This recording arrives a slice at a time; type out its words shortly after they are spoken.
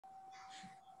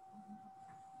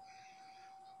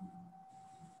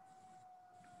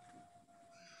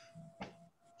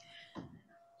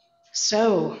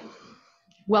So,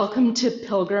 welcome to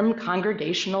Pilgrim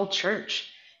Congregational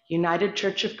Church, United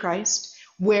Church of Christ.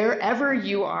 Wherever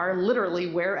you are, literally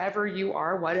wherever you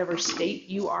are, whatever state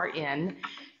you are in,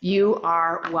 you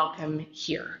are welcome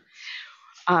here.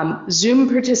 Zoom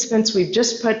participants, we've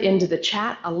just put into the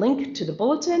chat a link to the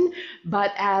bulletin,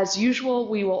 but as usual,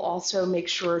 we will also make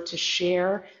sure to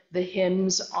share the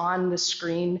hymns on the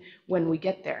screen when we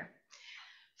get there.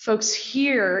 Folks,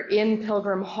 here in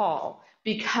Pilgrim Hall,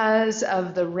 because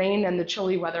of the rain and the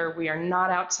chilly weather, we are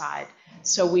not outside,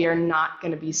 so we are not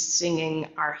going to be singing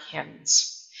our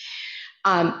hymns.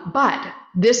 But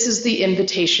this is the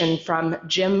invitation from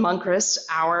Jim Munkris,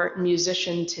 our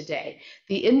musician today.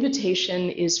 The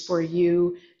invitation is for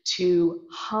you to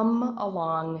hum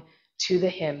along to the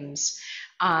hymns.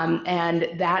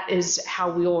 And that is how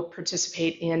we will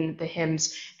participate in the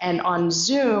hymns. And on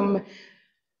Zoom,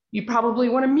 you probably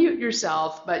want to mute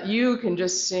yourself, but you can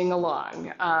just sing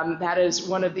along. That is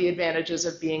one of the advantages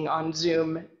of being on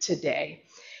Zoom today.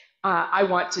 I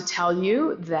want to tell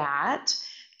you that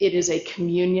it is a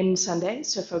communion Sunday.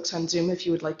 So folks on Zoom, if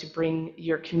you would like to bring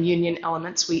your communion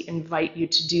elements, we invite you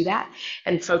to do that.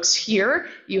 And folks here,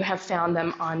 you have found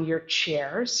them on your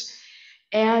chairs.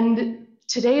 And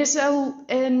today is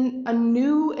a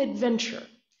new adventure.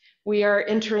 We are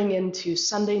entering into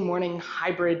Sunday morning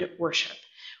hybrid worship.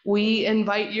 We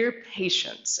invite your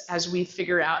patience as we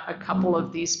figure out a couple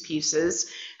of these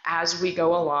pieces as we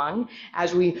go along,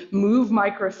 as we move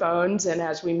microphones, and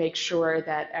as we make sure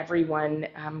that everyone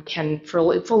can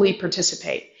fully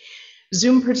participate.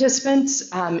 Zoom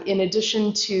participants, in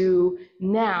addition to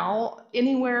now,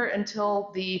 anywhere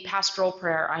until the pastoral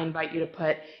prayer, I invite you to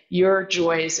put your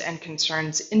joys and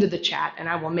concerns into the chat, and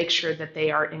I will make sure that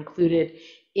they are included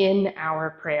in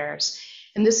our prayers.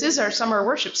 And this is our summer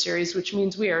worship series, which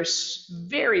means we are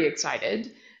very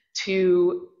excited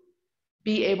to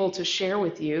be able to share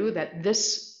with you that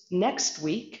this next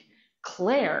week,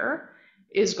 Claire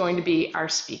is going to be our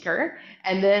speaker,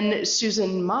 and then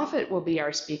Susan Moffett will be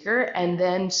our speaker, and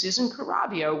then Susan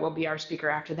Carabio will be our speaker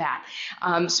after that.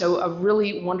 So a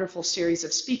really wonderful series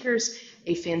of speakers,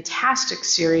 a fantastic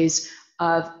series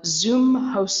of Zoom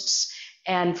hosts.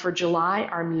 And for July,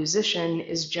 our musician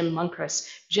is Jim Munkris.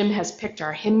 Jim has picked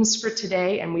our hymns for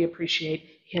today, and we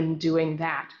appreciate him doing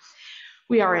that.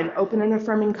 We are an open and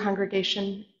affirming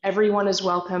congregation. Everyone is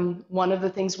welcome. One of the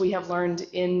things we have learned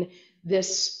in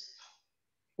this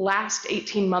last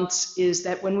 18 months is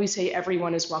that when we say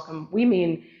everyone is welcome, we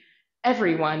mean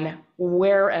everyone,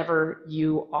 wherever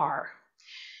you are.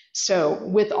 So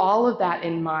with all of that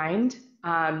in mind,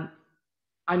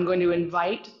 I'm going to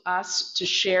invite us to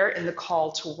share in the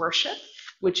call to worship,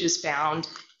 which is found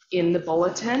in the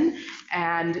bulletin.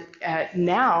 And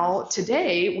now,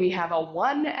 today, we have a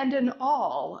one and an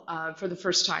all for the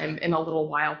first time in a little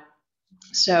while.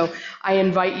 So I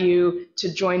invite you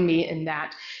to join me in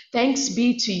that. Thanks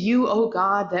be to you, O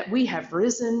God, that we have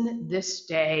risen this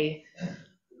day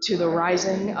to the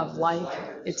rising of life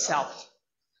itself.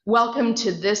 Welcome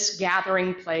to this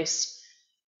gathering place,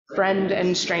 friend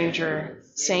and stranger,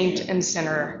 saint and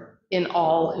sinner, in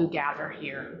all who gather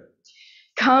here.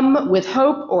 Come with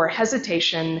hope or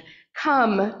hesitation,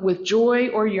 come with joy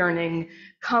or yearning,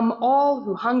 come all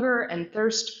who hunger and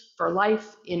thirst for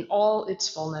life in all its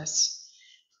fullness.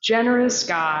 Generous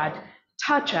God,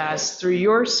 touch us through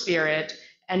your Spirit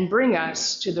and bring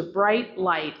us to the bright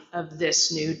light of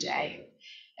this new day.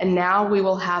 And now we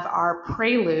will have our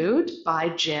prelude by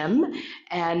Jim,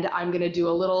 and I'm going to do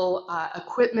a little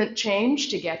equipment change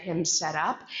to get him set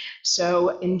up.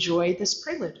 So enjoy this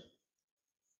prelude.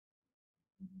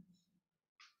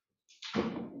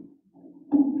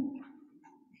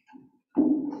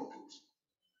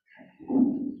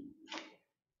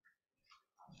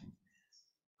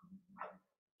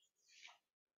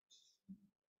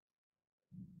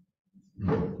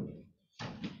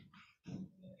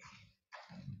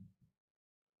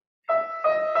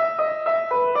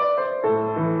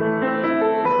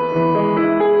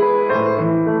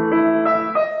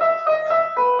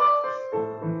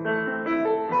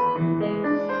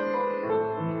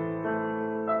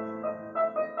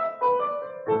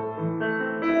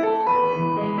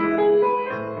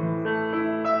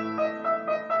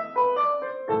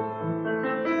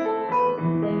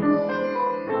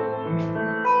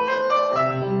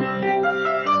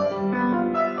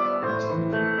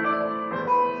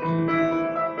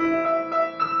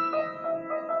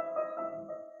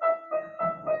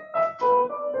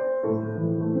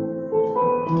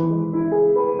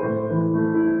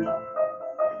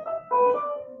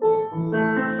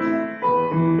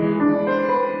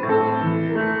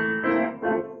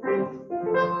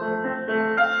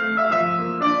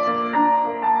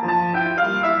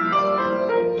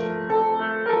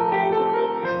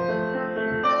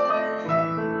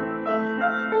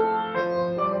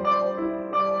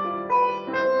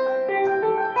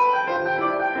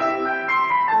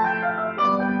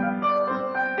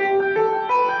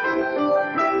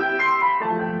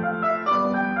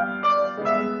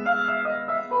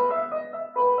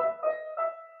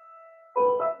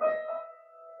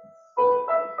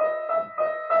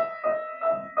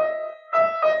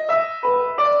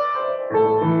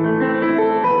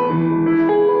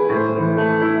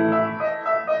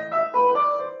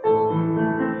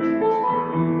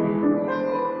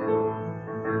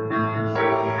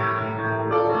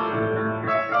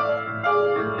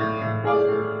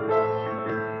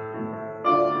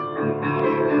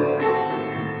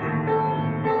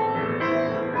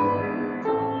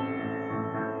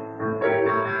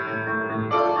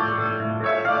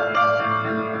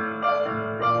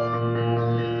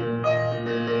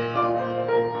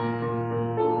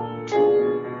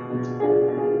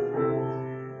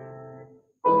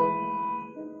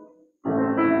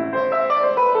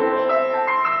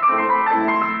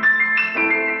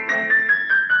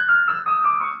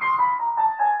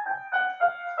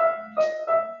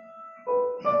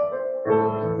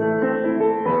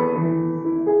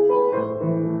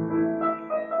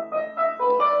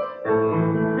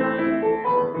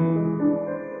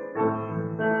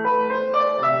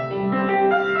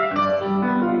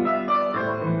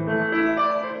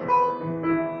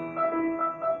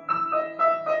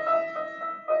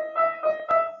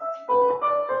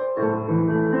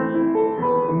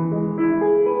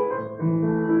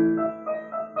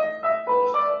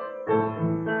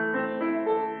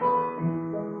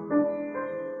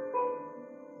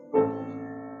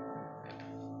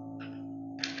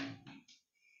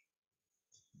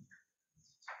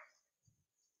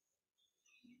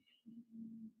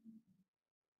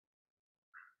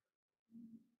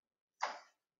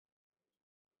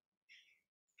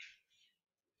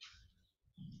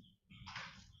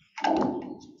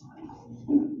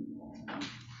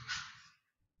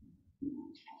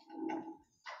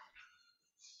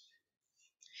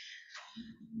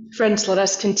 Friends, let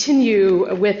us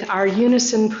continue with our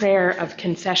unison prayer of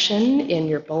confession in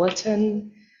your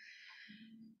bulletin.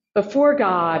 Before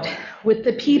God, with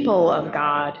the people of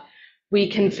God, we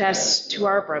confess to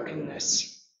our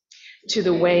brokenness, to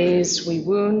the ways we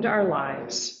wound our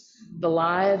lives, the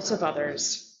lives of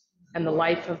others, and the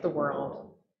life of the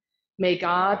world. May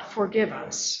God forgive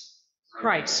us,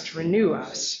 Christ renew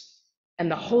us, and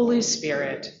the Holy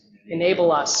Spirit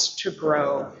enable us to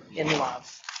grow in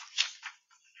love.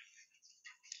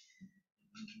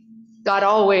 God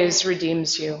always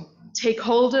redeems you. Take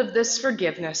hold of this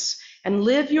forgiveness and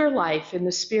live your life in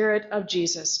the spirit of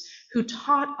Jesus, who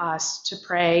taught us to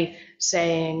pray,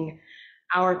 saying,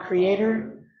 Our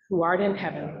Creator, who art in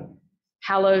heaven,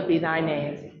 hallowed be thy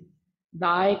name.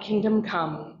 Thy kingdom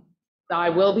come, thy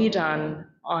will be done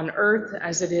on earth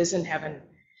as it is in heaven.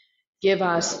 Give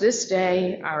us this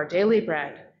day our daily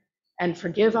bread, and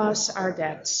forgive us our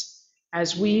debts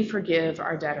as we forgive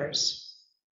our debtors.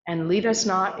 And lead us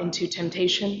not into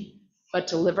temptation, but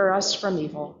deliver us from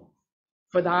evil.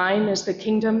 For thine is the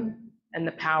kingdom and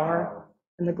the power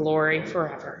and the glory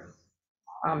forever.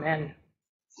 Amen.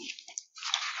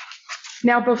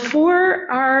 Now,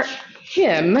 before our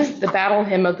hymn, the Battle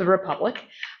Hymn of the Republic,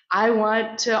 I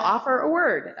want to offer a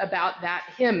word about that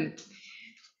hymn.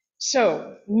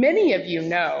 So many of you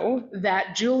know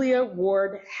that Julia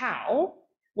Ward Howe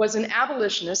was an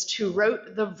abolitionist who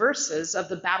wrote the verses of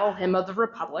the Battle Hymn of the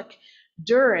Republic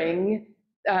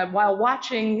while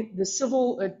watching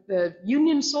the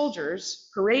Union soldiers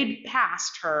parade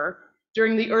past her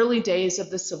during the early days of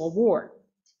the Civil War.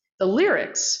 The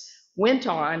lyrics went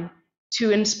on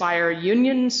to inspire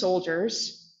Union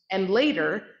soldiers and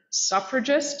later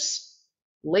suffragists,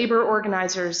 labor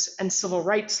organizers, and civil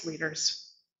rights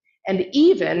leaders, and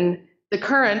even the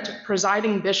current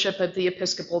presiding bishop of the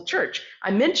Episcopal Church.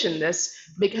 I mention this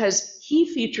because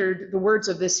he featured the words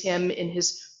of this hymn in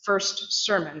his first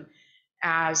sermon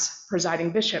as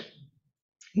presiding bishop.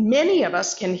 Many of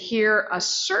us can hear a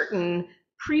certain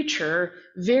preacher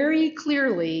very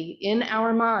clearly in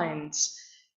our minds.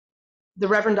 The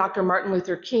Reverend Dr. Martin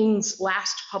Luther King's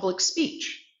last public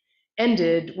speech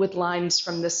ended with lines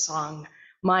from this song,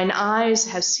 "Mine eyes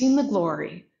have seen the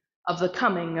glory of the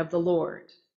coming of the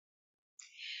Lord."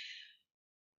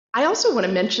 I also want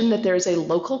to mention that there is a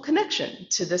local connection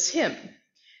to this hymn.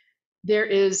 There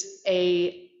is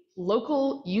a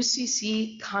local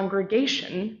UCC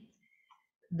congregation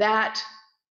that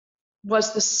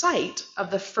was the site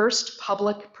of the first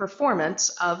public performance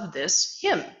of this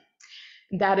hymn.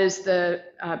 That is the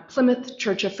Plymouth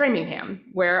Church of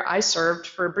Framingham, where I served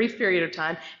for a brief period of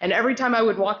time. And every time I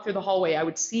would walk through the hallway, I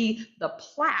would see the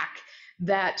plaque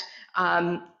that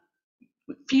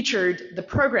featured the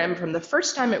program from the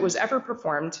first time it was ever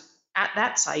performed at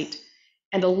that site,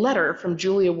 and a letter from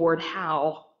Julia Ward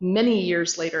Howe many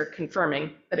years later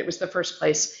confirming that it was the first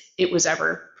place it was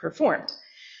ever performed.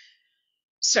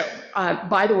 So,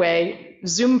 by the way,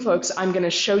 Zoom folks, I'm going to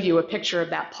show you a picture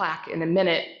of that plaque in a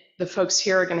minute. The folks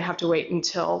here are going to have to wait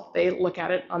until they look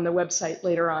at it on the website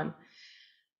later on.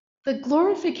 The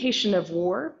glorification of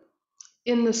war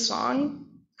in the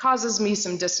song causes me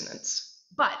some dissonance,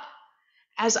 but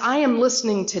as I am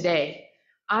listening today,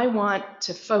 I want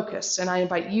to focus, and I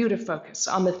invite you to focus,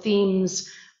 on the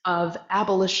themes of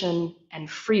abolition and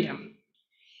freedom.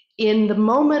 In the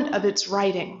moment of its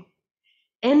writing,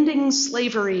 ending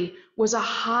slavery was a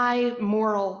high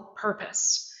moral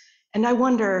purpose, and I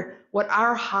wonder what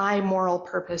our high moral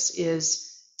purpose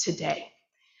is today.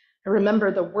 I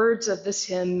remember the words of this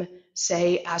hymn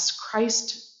say, "As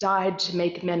Christ died to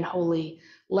make men holy,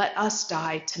 let us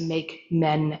die to make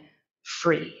men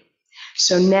free."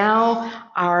 So now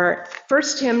our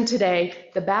first hymn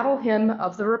today, the Battle Hymn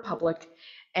of the Republic,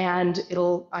 and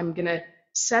I'm going to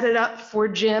set it up for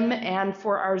Jim and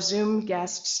for our Zoom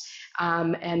guests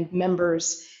and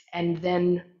members, and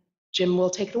then Jim will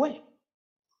take it away.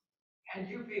 And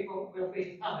you people will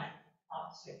be coming,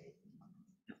 not singing.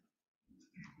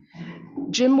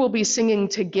 Jim will be singing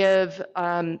to give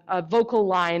a vocal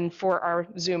line for our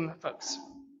Zoom folks.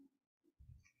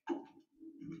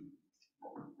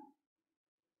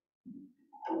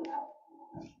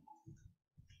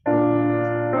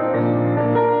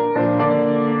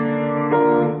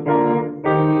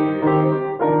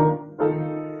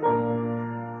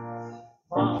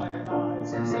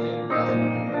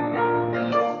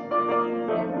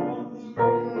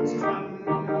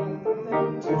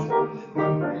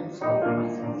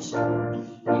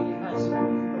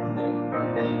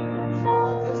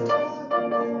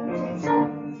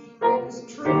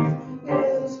 His truth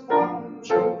is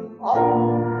marching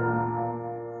on.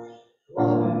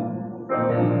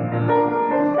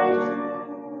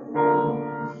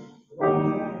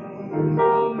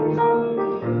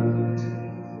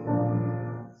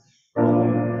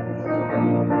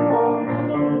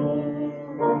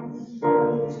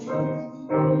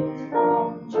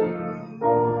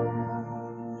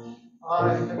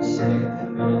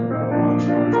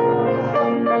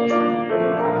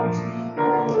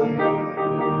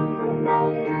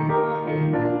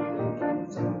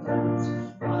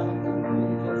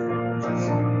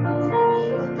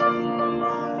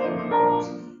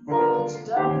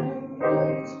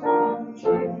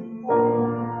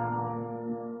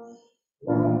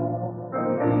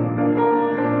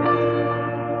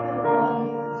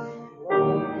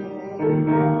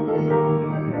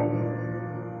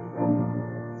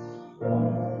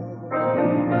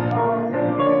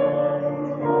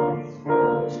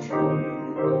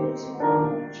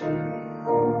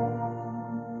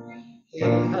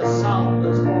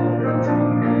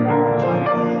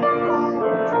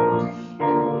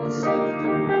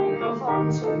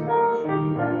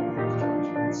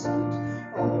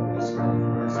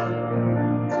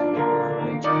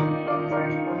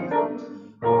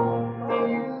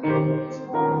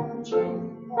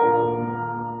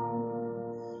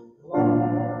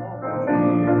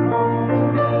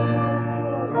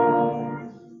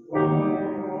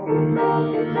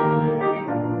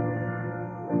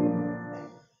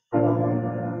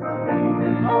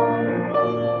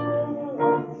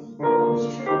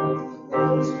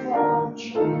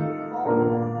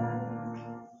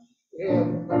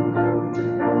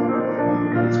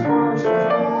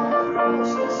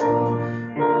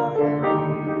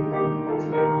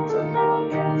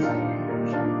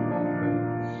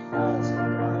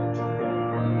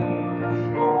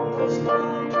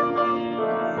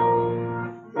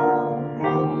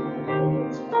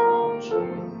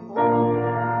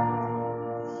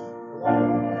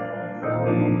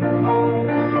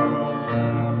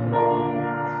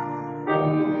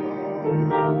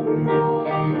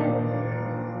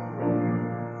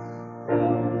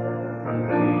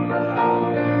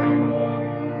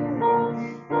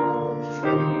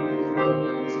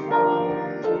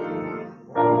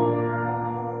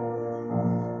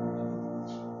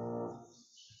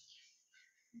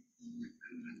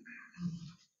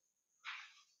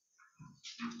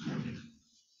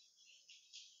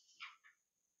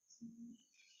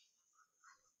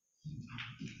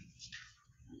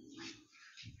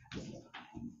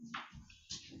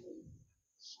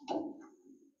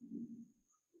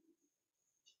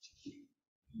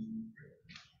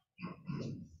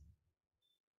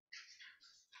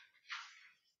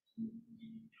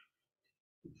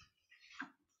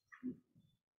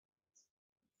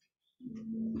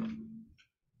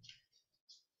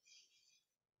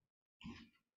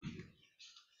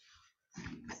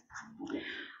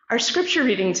 Our scripture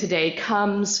reading today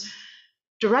comes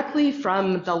directly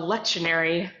from the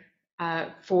lectionary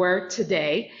for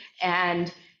today,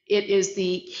 and it is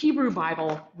the Hebrew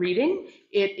Bible reading.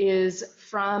 It is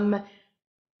from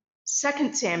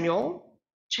 2 Samuel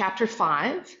chapter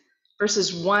 5,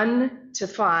 verses 1 to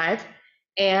 5,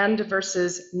 and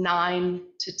verses 9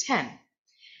 to 10.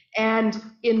 And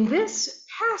in this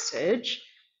passage,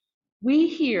 we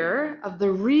hear of the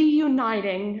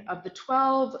reuniting of the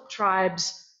 12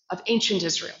 tribes of ancient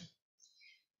Israel,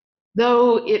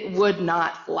 though it would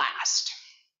not last.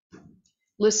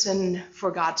 Listen for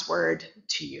God's word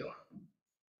to you.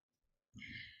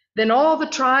 Then all the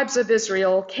tribes of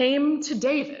Israel came to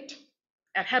David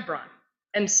at Hebron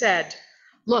and said,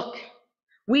 "Look,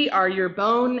 we are your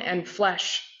bone and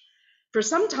flesh. For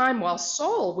some time while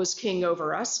Saul was king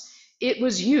over us, it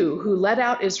was you who led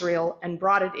out Israel and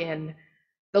brought it in.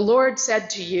 The Lord said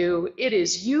to you, 'It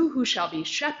is you who shall be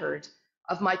shepherd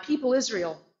of my people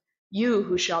Israel, you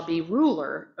who shall be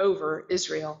ruler over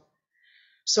Israel.'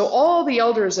 So all the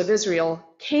elders of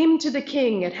Israel came to the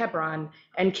king at Hebron,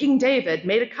 and King David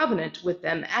made a covenant with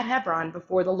them at Hebron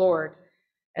before the Lord,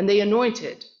 and they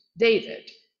anointed David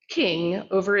king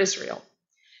over Israel.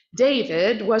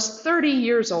 David was 30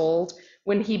 years old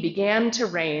when he began to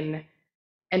reign,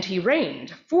 and he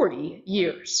reigned 40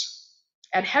 years.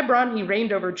 At Hebron, he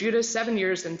reigned over Judah 7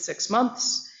 years and 6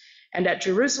 months, and at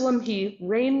Jerusalem, he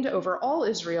reigned over all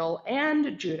Israel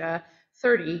and Judah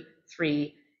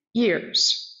 33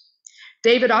 years.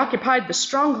 David occupied the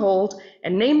stronghold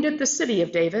and named it the City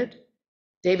of David.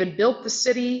 David built the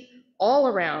city all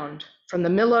around, from the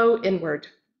Millo inward.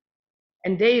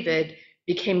 And David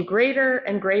became greater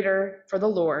and greater, for the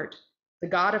Lord, the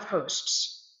God of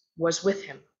hosts, was with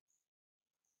him."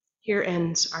 Here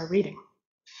ends our reading.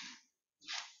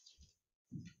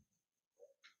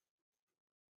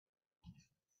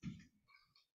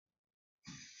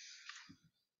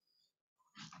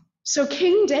 So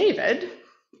King David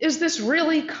is this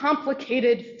really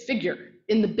complicated figure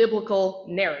in the biblical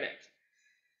narrative.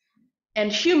 And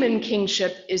human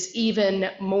kingship is even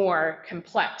more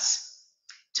complex.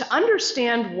 To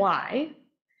understand why,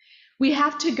 we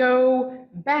have to go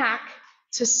back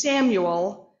to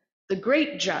Samuel, the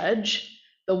great judge,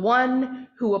 the one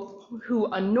who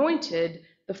anointed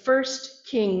the first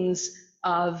kings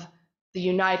of the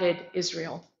united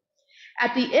Israel.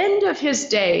 At the end of his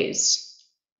days,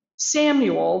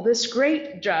 Samuel, this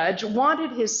great judge,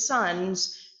 wanted his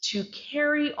sons to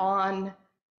carry on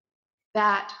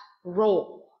that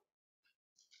role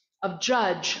of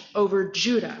judge over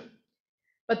Judah.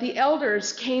 But the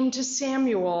elders came to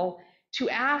Samuel to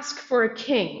ask for a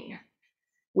king,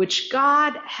 which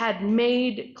God had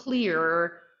made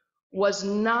clear was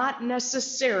not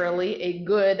necessarily a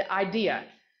good idea.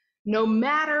 No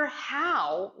matter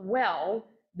how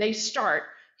well they start,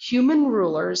 human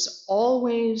rulers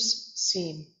always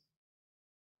seem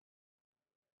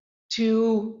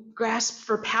to grasp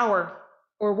for power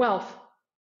or wealth.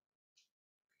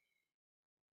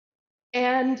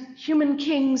 And human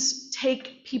kings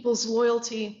take people's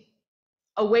loyalty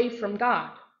away from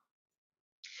God.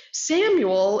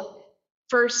 Samuel,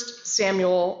 1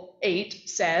 Samuel 8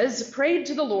 says, prayed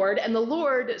to the Lord, and the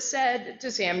Lord said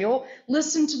to Samuel,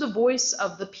 "Listen to the voice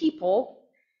of the people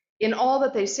in all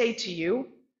that they say to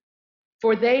you,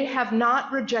 for they have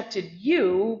not rejected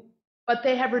you, but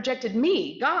they have rejected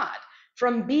me, God,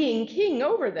 from being king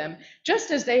over them,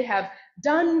 just as they have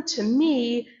done to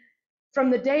me from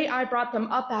the day I brought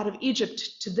them up out of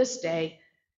Egypt to this day.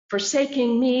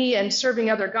 Forsaking me and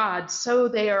serving other gods, so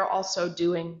they are also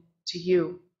doing to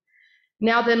you.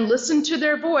 Now then, listen to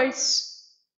their voice.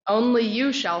 Only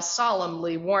you shall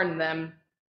solemnly warn them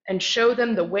and show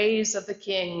them the ways of the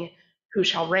king who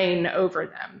shall reign over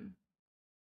them.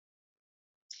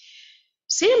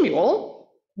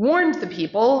 Samuel warned the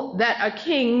people that a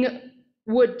king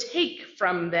would take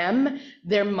from them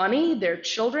their money, their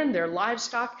children, their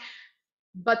livestock,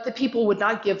 but the people would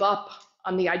not give up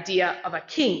on the idea of a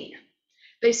king.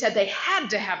 They said they had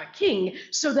to have a king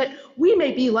so that we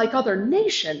may be like other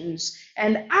nations,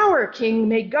 and our king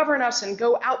may govern us and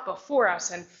go out before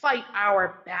us and fight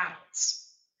our battles.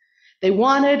 They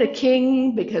wanted a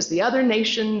king because the other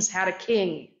nations had a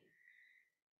king.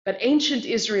 But ancient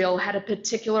Israel had a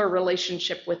particular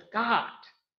relationship with God,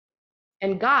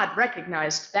 and God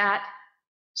recognized that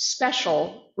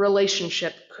special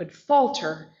relationship could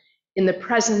falter in the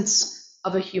presence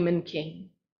of a human king.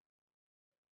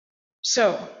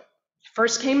 So,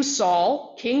 first came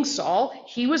Saul, King Saul.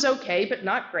 He was okay, but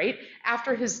not great.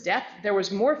 After his death, there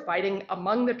was more fighting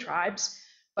among the tribes,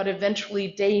 but eventually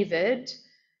David,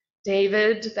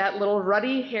 that little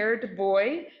ruddy-haired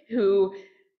boy who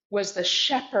was the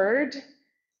shepherd,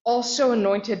 also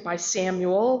anointed by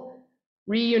Samuel,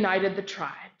 reunited the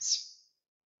tribes.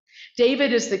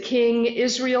 David is the king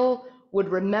Israel would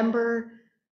remember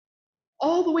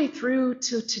all the way through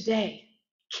to today.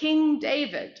 King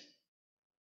David,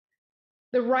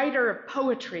 the writer of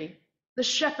poetry, the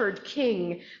shepherd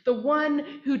king, the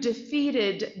one who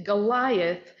defeated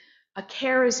Goliath, a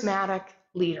charismatic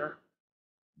leader.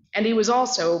 And he was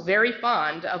also very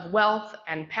fond of wealth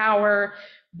and power,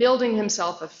 building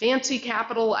himself a fancy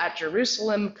capital at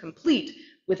Jerusalem, complete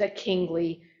with a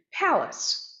kingly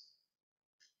palace.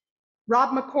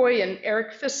 Rob McCoy and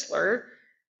Eric Fissler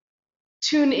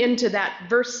tune into that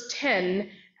verse 10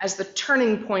 as the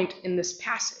turning point in this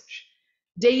passage.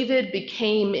 David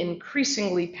became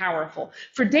increasingly powerful.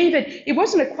 For David, it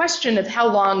wasn't a question of how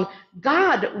long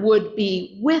God would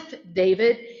be with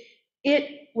David.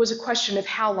 It was a question of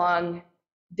how long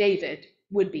David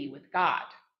would be with God.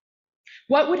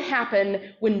 What would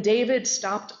happen when David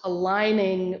stopped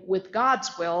aligning with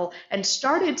God's will and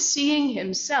started seeing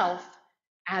himself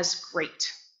as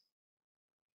great?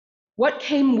 What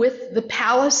came with the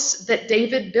palace that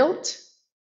David built?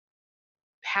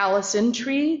 Palace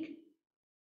intrigue,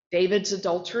 David's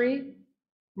adultery,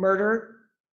 murder,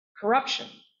 corruption.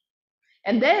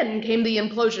 And then came the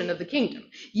implosion of the kingdom.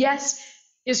 Yes,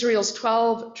 Israel's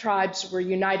 12 tribes were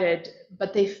united,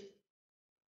 but they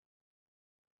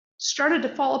started to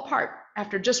fall apart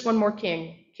after just one more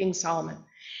king, King Solomon.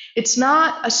 It's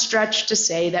not a stretch to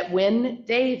say that when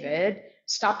David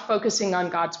stopped focusing on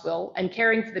God's will and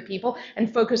caring for the people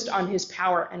and focused on his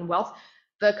power and wealth,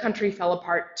 the country fell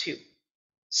apart too.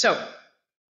 So,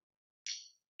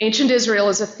 ancient Israel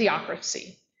is a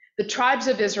theocracy. The tribes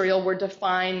of Israel were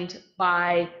defined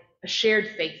by a shared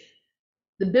faith.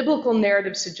 The biblical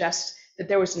narrative suggests that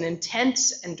there was an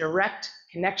intense and direct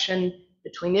connection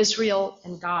between Israel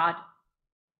and God.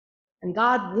 And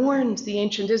God warned the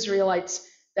ancient Israelites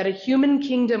that a human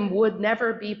kingdom would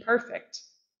never be perfect.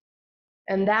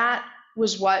 And that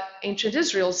was what ancient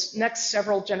Israel's next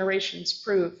several generations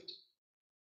proved.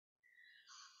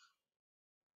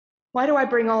 Why do I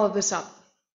bring all of this up?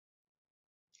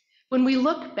 When we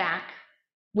look back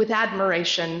with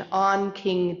admiration on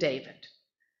King David,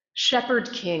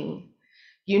 shepherd king,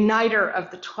 uniter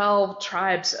of the 12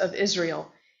 tribes of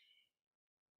Israel,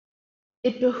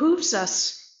 it behooves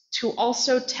us to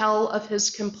also tell of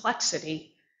his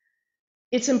complexity.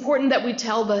 It's important that we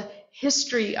tell the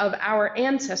history of our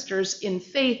ancestors in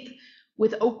faith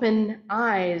with open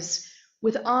eyes,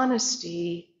 with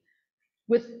honesty,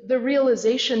 with the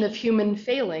realization of human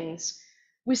failings.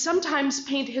 We sometimes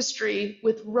paint history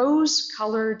with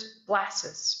rose-colored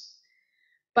glasses,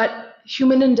 but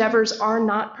human endeavors are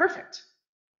not perfect.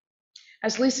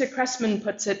 As Lisa Cressman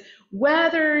puts it,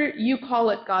 whether you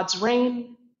call it God's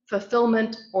reign,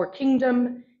 fulfillment, or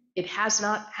kingdom, it has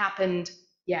not happened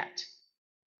yet.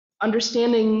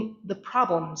 Understanding the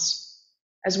problems,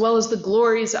 as well as the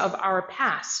glories of our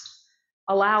past,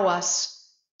 allow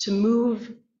us to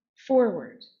move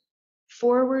forward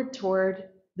toward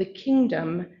the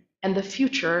kingdom and the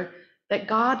future that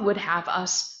God would have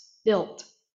us build.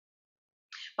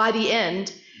 By the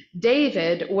end,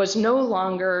 David was no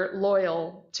longer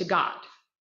loyal to God.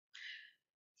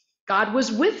 God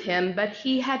was with him, but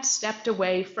he had stepped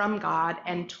away from God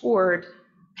and toward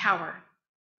power.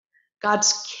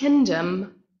 God's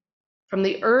kingdom, from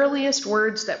the earliest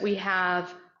words that we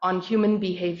have on human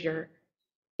behavior,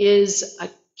 is a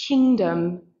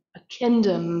kingdom,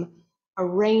 a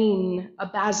reign, a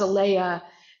basileia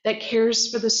that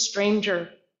cares for the stranger,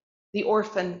 the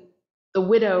orphan, the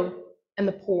widow, and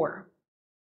the poor.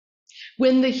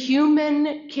 When the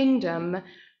human kingdom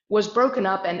was broken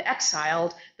up and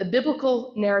exiled, the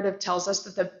biblical narrative tells us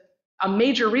that a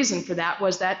major reason for that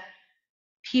was that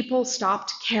people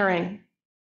stopped caring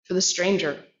for the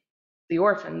stranger, the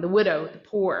orphan, the widow, the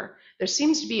poor. There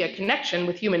seems to be a connection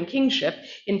with human kingship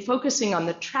in focusing on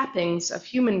the trappings of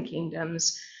human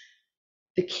kingdoms.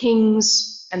 The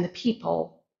kings and the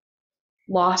people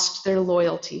lost their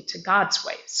loyalty to God's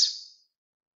ways.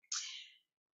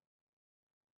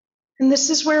 And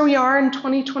this is where we are in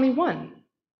 2021.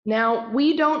 Now,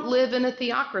 we don't live in a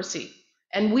theocracy,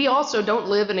 and we also don't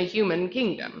live in a human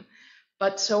kingdom.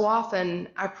 But so often,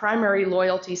 our primary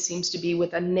loyalty seems to be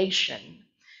with a nation.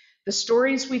 The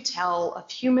stories we tell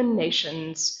of human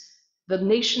nations, the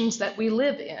nations that we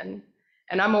live in,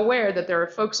 and I'm aware that there are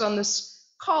folks on this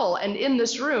call and in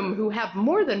this room who have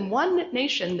more than one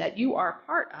nation that you are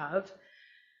part of.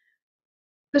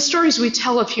 The stories we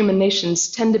tell of human nations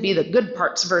tend to be the good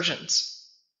parts versions,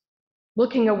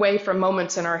 looking away from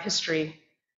moments in our history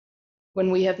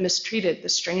when we have mistreated the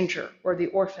stranger or the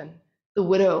orphan, the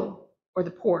widow or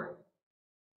the poor.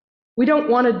 We don't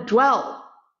want to dwell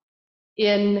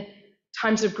in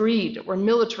times of greed or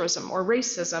militarism or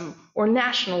racism or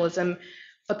nationalism,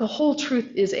 but the whole truth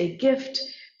is a gift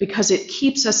because it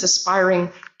keeps us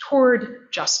aspiring toward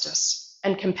justice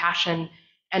and compassion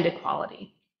and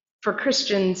equality. For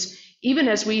Christians, even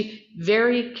as we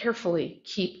very carefully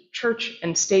keep church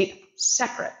and state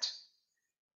separate,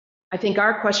 I think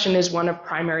our question is one of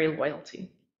primary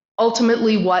loyalty.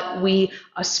 Ultimately, what we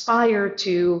aspire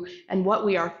to and what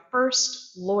we are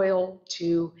first loyal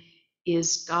to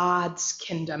is God's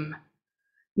kingdom,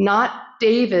 not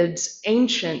David's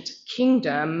ancient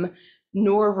kingdom,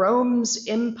 nor Rome's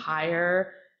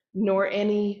empire, nor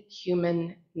any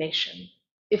human nation.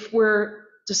 If we're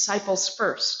disciples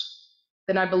first,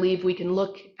 then I believe we can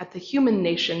look at the human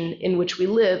nation in which we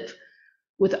live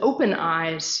with open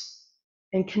eyes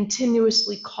and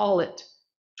continuously call it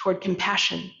toward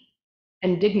compassion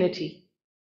and dignity,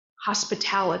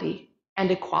 hospitality,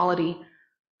 and equality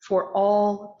for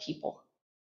all people.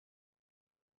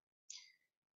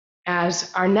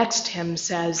 As our next hymn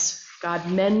says, God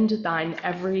mend thine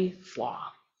every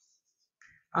flaw.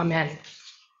 Amen.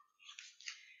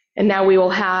 And now we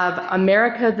will have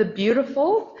America the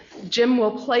Beautiful. Jim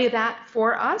will play that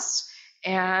for us,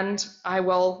 and I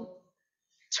will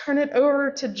turn it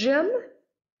over to Jim.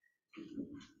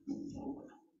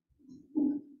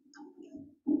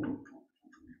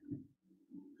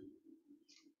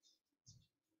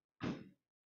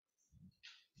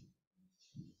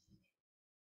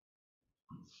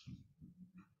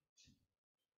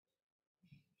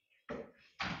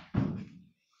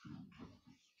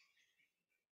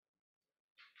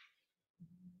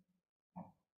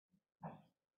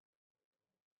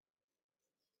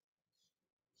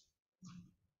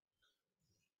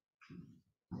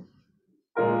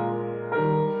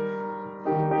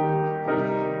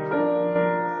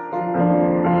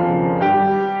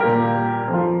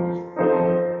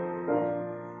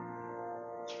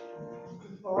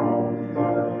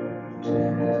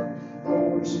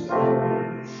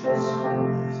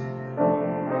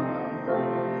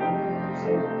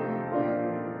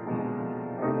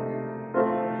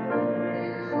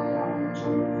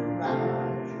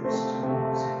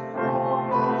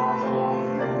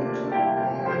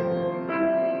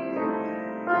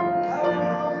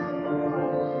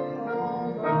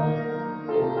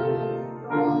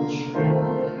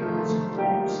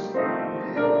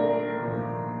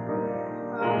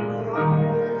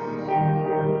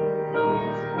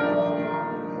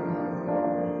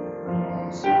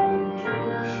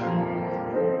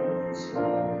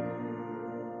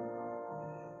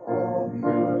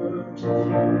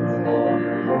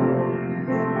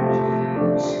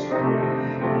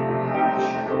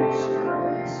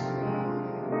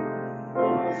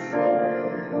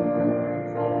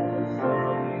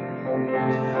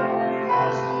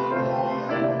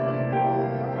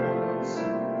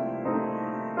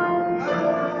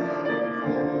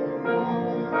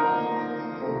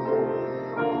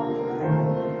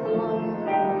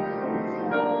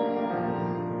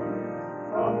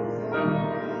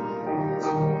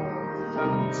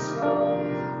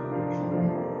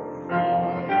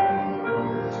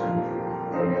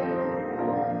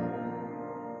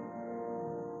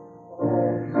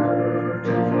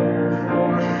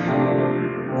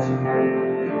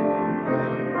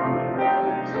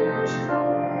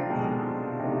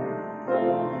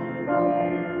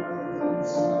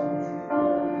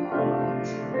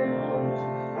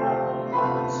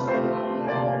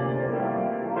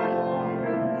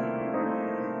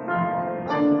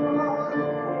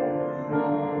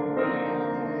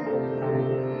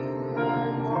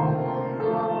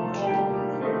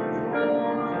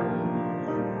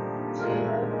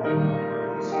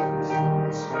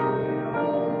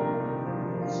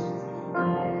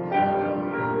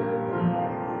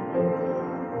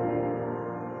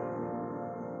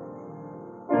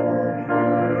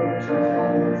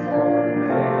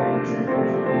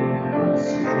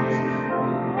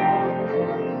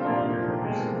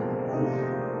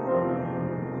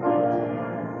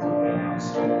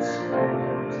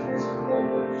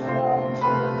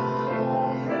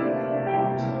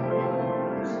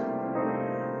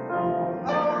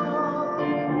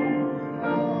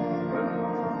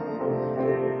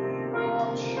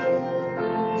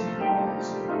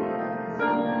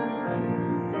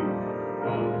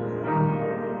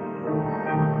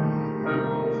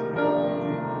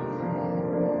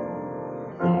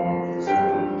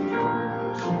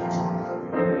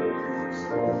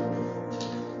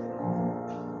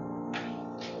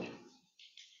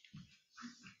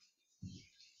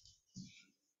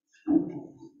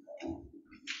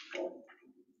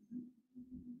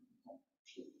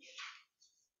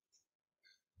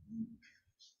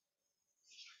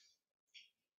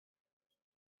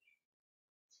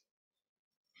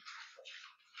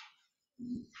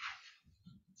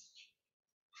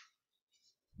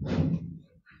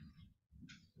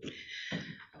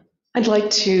 I'd like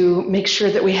to make sure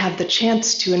that we have the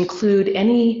chance to include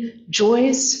any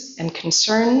joys and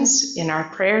concerns in our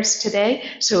prayers today.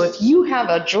 So if you have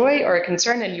a joy or a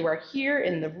concern and you are here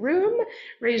in the room,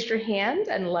 raise your hand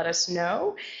and let us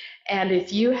know. And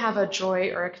if you have a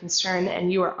joy or a concern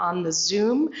and you are on the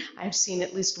Zoom, I've seen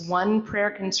at least one prayer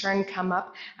concern come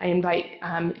up. I invite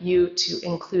you to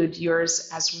include yours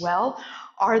as well.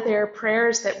 Are there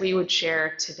prayers that we would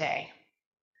share today?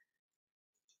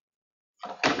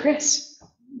 Chris?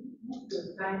 To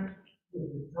thank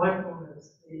the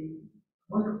joyfulness, the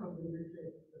wonderful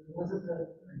leadership of Elizabeth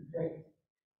and Jake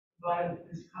provided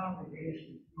this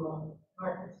congregation from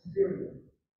Market Superior.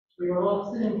 We are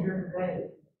all sitting here today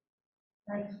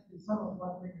thanks to some of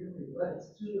what they do. Let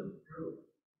us do them through.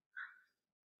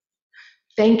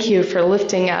 Thank you for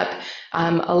lifting up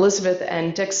Elizabeth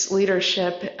and Dick's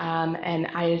leadership, and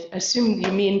I assume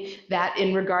you mean that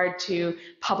in regard to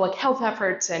public health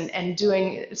efforts and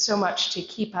doing so much to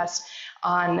keep us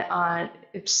on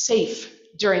safe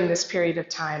during this period of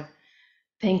time.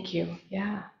 Thank you.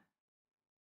 Yeah.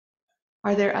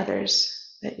 Are there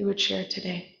others that you would share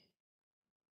today?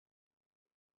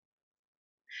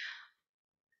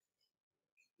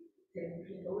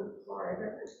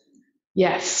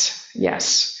 Yes,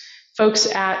 yes. Folks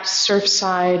at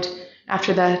Surfside,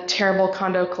 after the terrible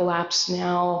condo collapse,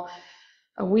 now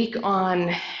a week on,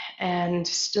 and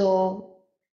still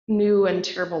new and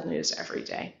terrible news every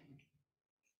day.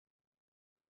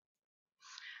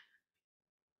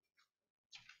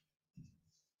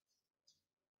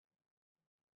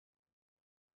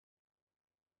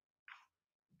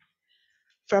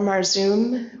 From our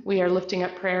Zoom, we are lifting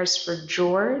up prayers for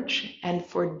George and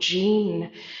for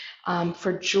Jean.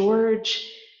 For George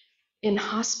in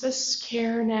hospice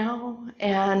care now,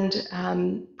 and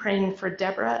praying for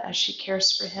Deborah as she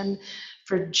cares for him.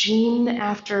 For Jean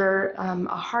after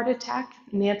a heart attack,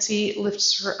 Nancy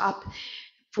lifts her up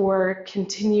for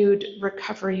continued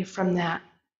recovery from that.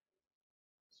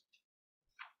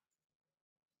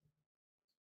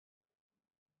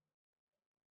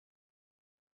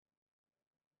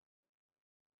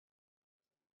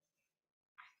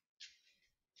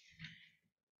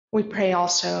 We pray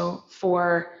also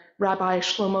for Rabbi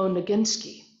Shlomo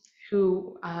Naginsky,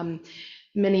 who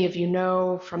many of you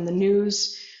know from the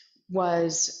news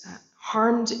was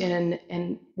harmed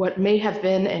in what may have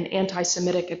been an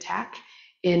anti-Semitic attack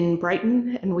in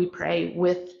Brighton, and we pray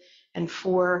with and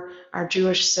for our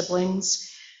Jewish siblings,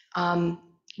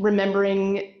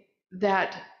 remembering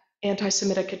that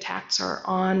anti-Semitic attacks are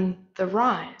on the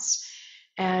rise,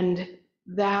 and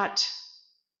that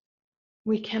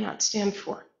we cannot stand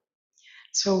for.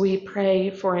 So we pray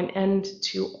for an end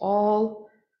to all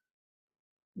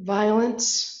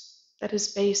violence that is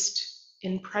based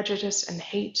in prejudice and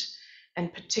hate,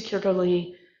 and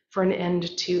particularly for an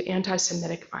end to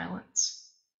anti-Semitic violence.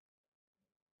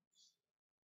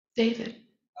 David.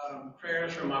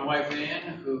 Prayers for my wife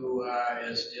Ann, who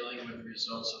is dealing with the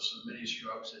results of some mini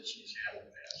strokes that she's had in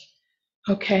the past.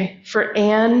 Okay, for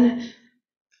Ann,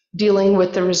 dealing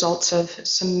with the results of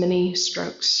some mini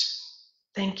strokes.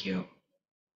 Thank you.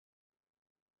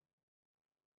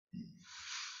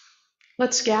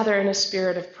 Let's gather in a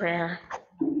spirit of prayer.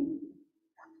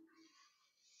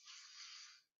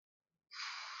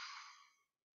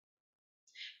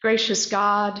 Gracious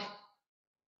God,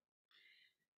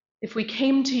 if we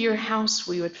came to your house,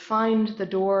 we would find the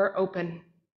door open,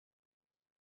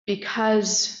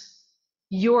 because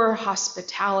your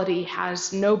hospitality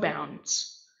has no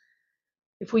bounds.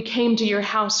 If we came to your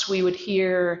house, we would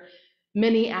hear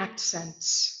many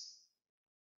accents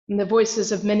and the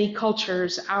voices of many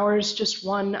cultures, ours just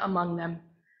one among them,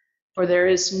 for there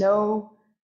is no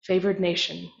favored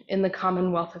nation in the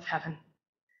commonwealth of heaven.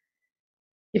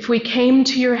 If we came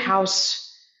to your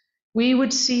house, we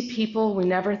would see people we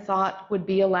never thought would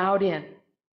be allowed in,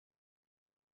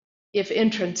 if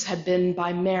entrance had been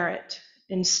by merit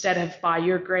instead of by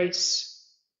your grace.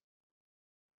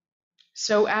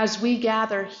 So as we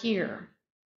gather here,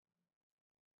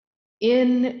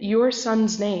 in your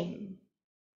Son's name,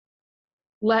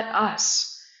 let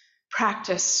us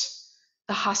practice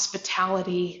the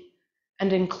hospitality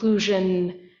and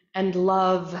inclusion and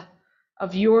love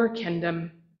of your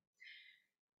kingdom.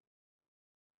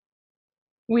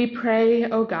 We pray,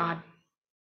 O God,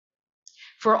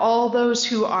 for all those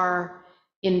who are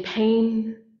in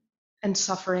pain and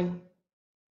suffering.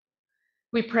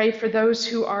 We pray for those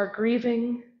who are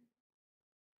grieving.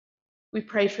 We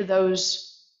pray for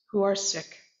those who are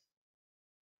sick.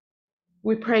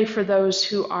 We pray for those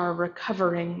who are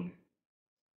recovering.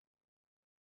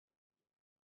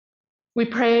 We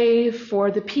pray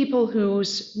for the people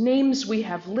whose names we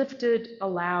have lifted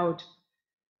aloud,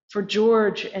 for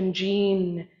George and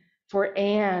Jean, for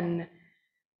Anne,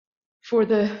 for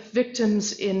the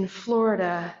victims in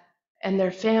Florida and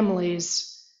their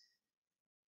families,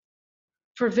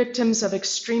 for victims of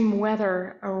extreme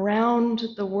weather around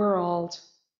the world,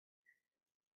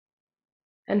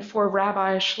 and for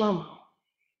Rabbi Shlomo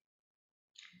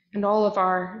and all of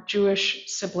our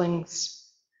Jewish siblings.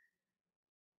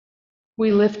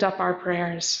 We lift up our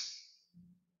prayers.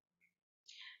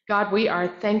 God, we are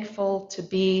thankful to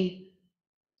be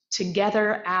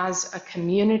together as a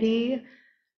community,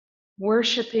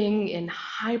 worshiping in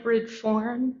hybrid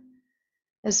form,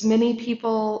 as many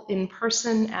people in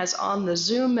person as on the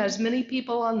Zoom, as many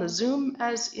people on the Zoom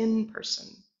as in person.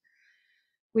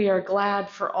 We are glad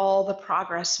for all the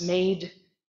progress made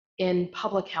in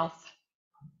public health,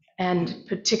 and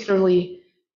particularly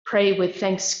pray with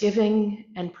thanksgiving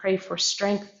and pray for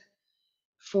strength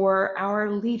for our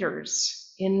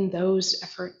leaders in those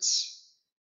efforts.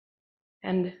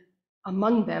 And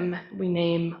among them, we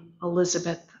name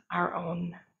Elizabeth, our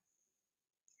own.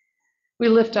 We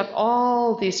lift up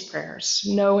all these prayers,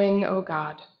 knowing, O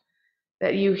God,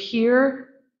 that you hear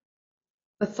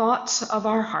the thoughts of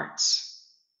our hearts.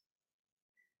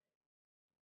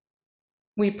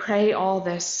 We pray all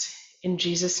this in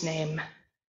Jesus' name.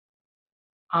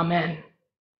 Amen.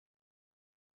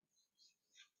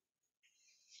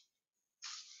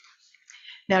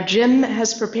 Now, Jim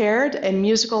has prepared a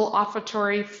musical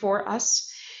offertory for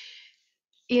us.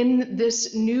 In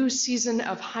this new season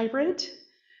of hybrid,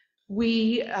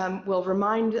 we will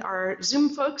remind our Zoom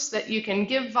folks that you can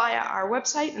give via our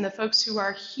website, and the folks who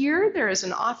are here, there is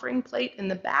an offering plate in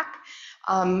the back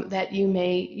that you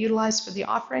may utilize for the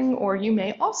offering, or you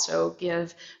may also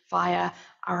give via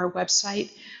our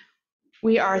website.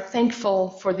 We are thankful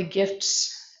for the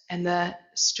gifts and the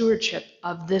stewardship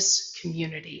of this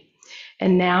community.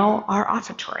 And now our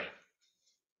offertory.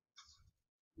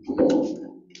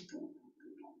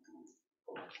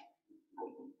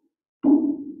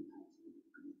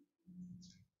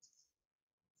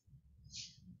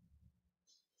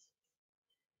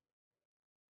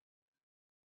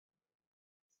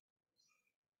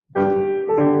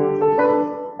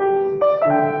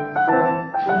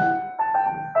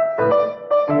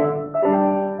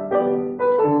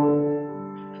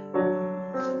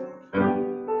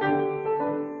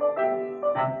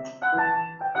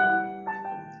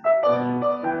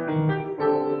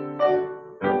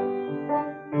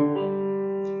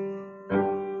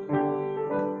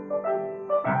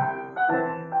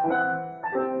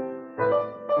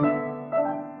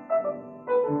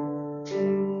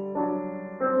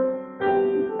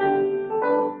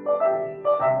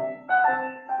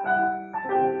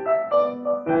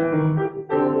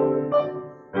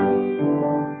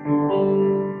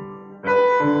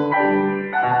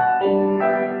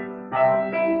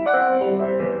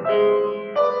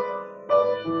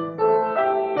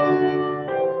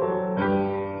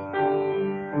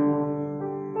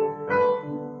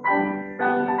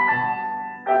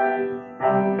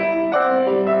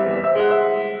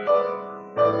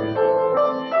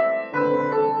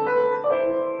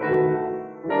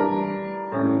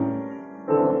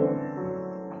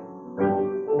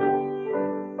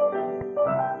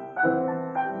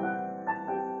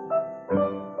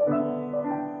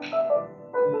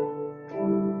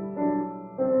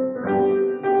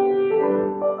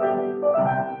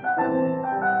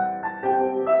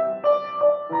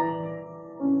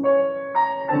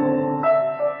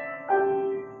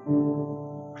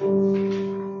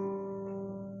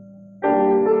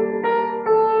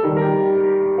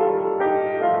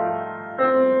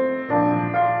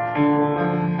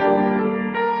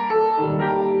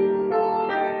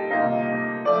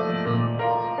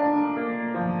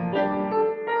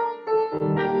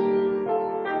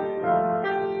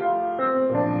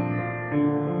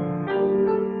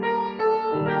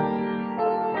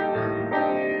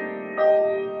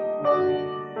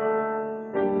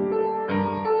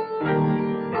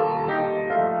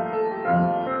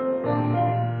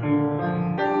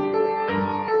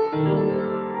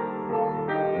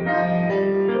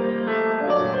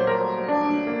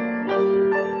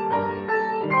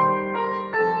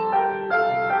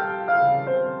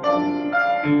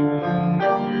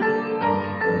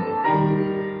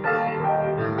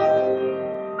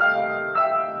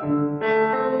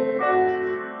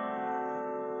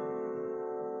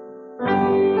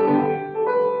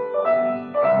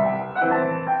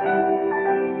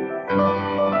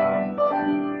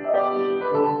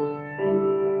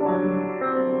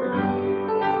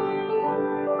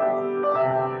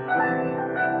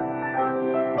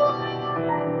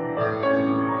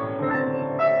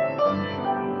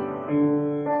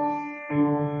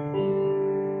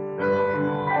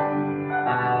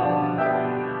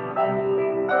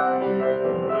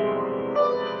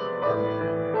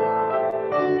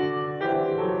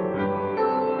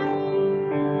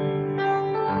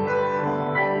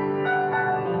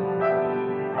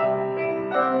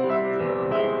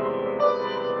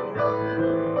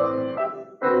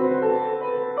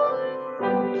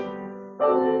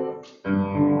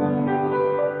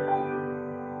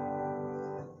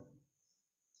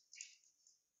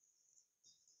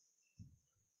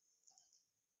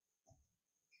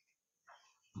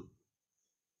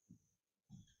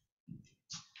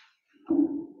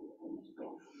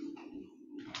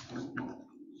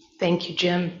 Thank you,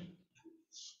 Jim.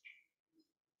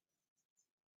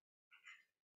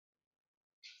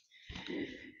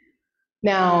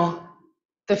 Now,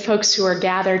 the folks who are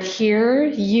gathered here,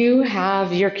 you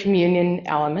have your communion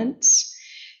elements.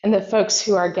 And the folks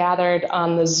who are gathered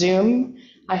on the Zoom,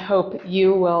 I hope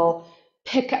you will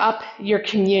pick up your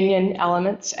communion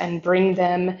elements and bring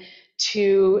them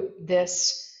to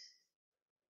this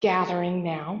gathering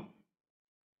now.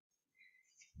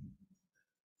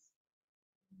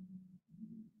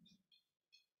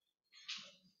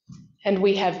 And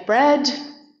we have bread,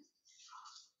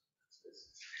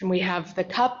 and we have the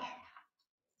cup,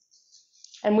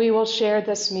 and we will share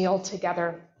this meal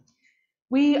together.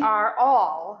 We are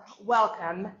all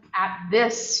welcome at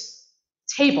this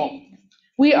table.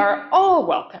 We are all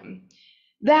welcome.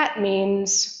 That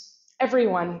means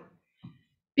everyone,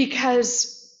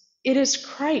 because it is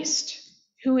Christ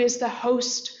who is the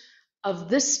host of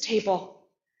this table.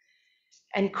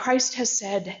 And Christ has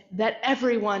said that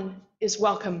everyone is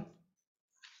welcome.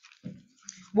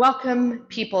 Welcome,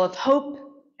 people of hope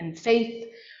and faith.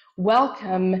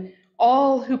 Welcome,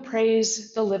 all who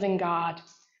praise the living God.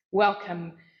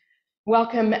 Welcome.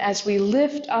 Welcome as we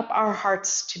lift up our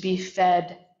hearts to be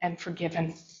fed and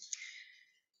forgiven.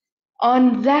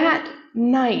 On that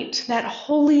night, that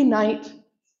holy night,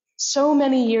 so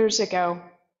many years ago,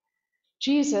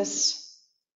 Jesus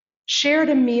shared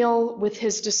a meal with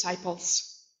his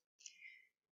disciples.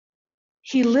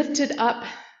 He lifted up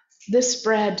this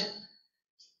bread,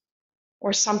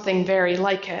 or something very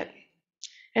like it,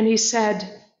 and he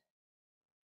said,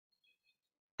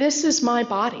 "This is my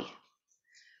body,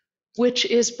 which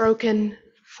is broken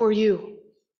for you."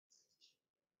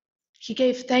 He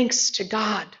gave thanks to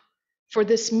God for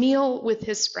this meal with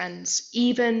his friends,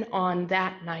 even on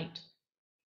that night.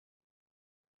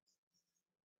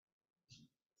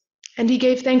 And he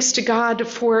gave thanks to God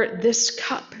for this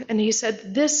cup, and he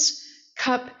said, "This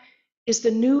cup is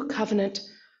the new covenant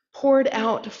poured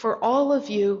out for all of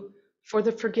you for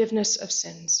the forgiveness of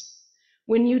sins.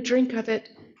 When you drink of it,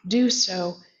 do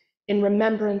so in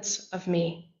remembrance of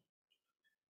me."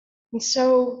 And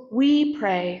so we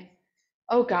pray,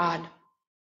 oh God,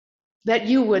 that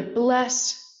you would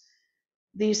bless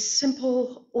these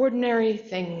simple, ordinary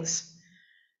things,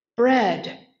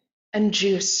 bread and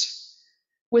juice,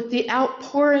 with the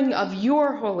outpouring of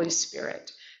your Holy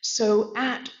Spirit. So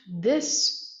at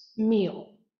this meal,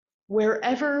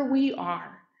 wherever we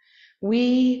are,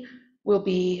 we will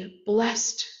be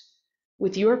blessed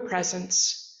with your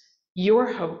presence,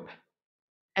 your hope,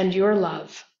 and your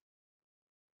love.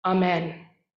 Amen.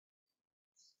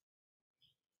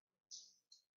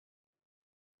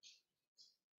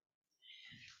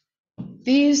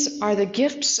 These are the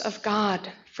gifts of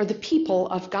God for the people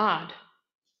of God.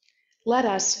 Let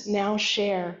us now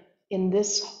share in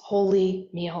this holy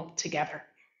meal together.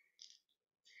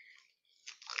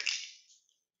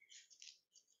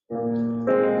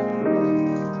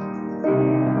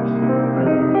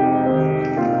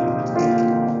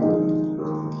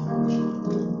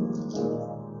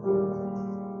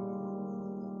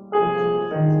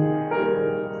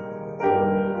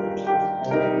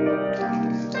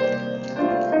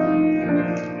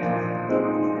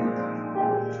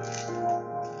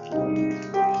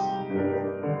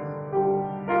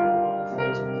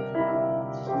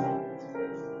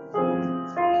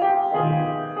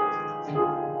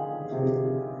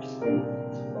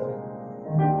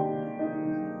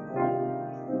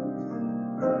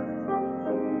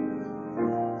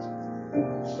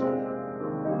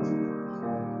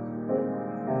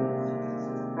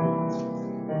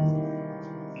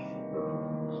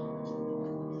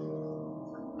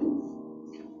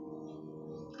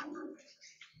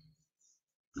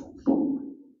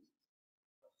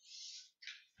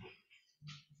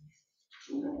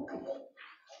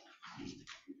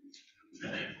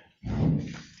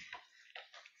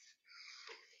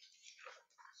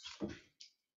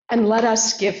 And let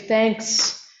us give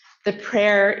thanks. The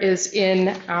prayer is in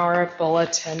our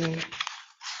bulletin.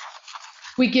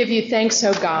 We give you thanks,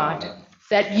 O God,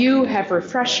 that you have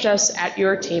refreshed us at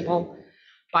your table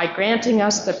by granting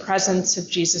us the presence of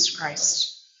Jesus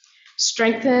Christ.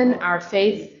 Strengthen our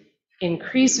faith,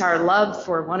 increase our love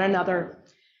for one another,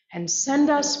 and send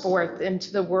us forth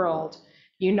into the world,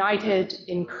 united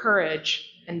in courage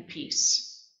and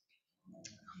peace.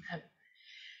 Amen.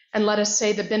 And let us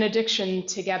say the benediction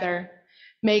together.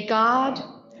 May God,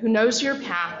 who knows your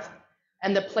path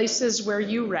and the places where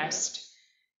you rest,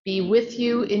 be with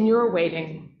you in your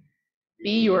waiting,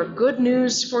 be your good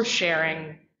news for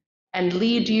sharing, and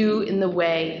lead you in the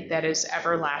way that is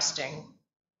everlasting.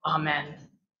 Amen.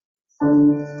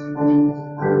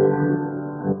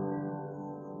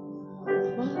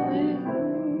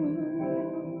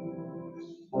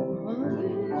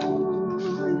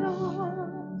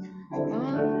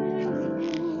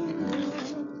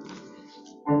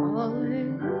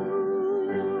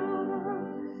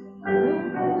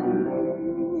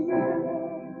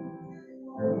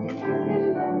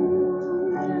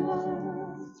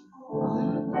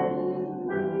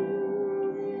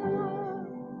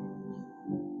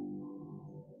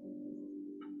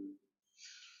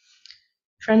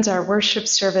 Friends, our worship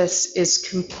service is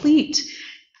complete,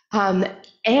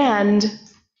 and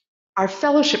our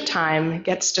fellowship time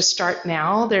gets to start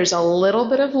now. There's a little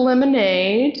bit of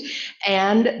lemonade,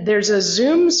 and there's a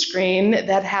Zoom screen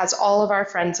that has all of our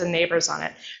friends and neighbors on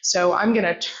it. So I'm going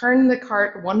to turn the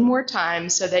cart one more time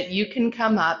so that you can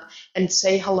come up and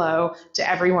say hello to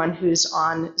everyone who's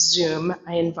on Zoom.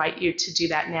 I invite you to do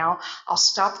that now. I'll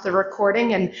stop the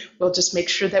recording, and we'll just make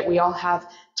sure that we all have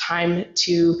time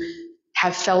to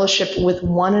have fellowship with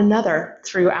one another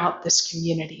throughout this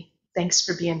community. Thanks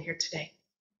for being here today.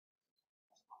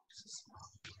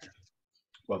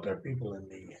 Well, there are people in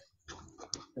the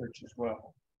church as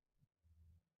well.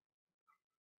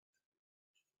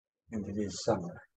 And it is summer.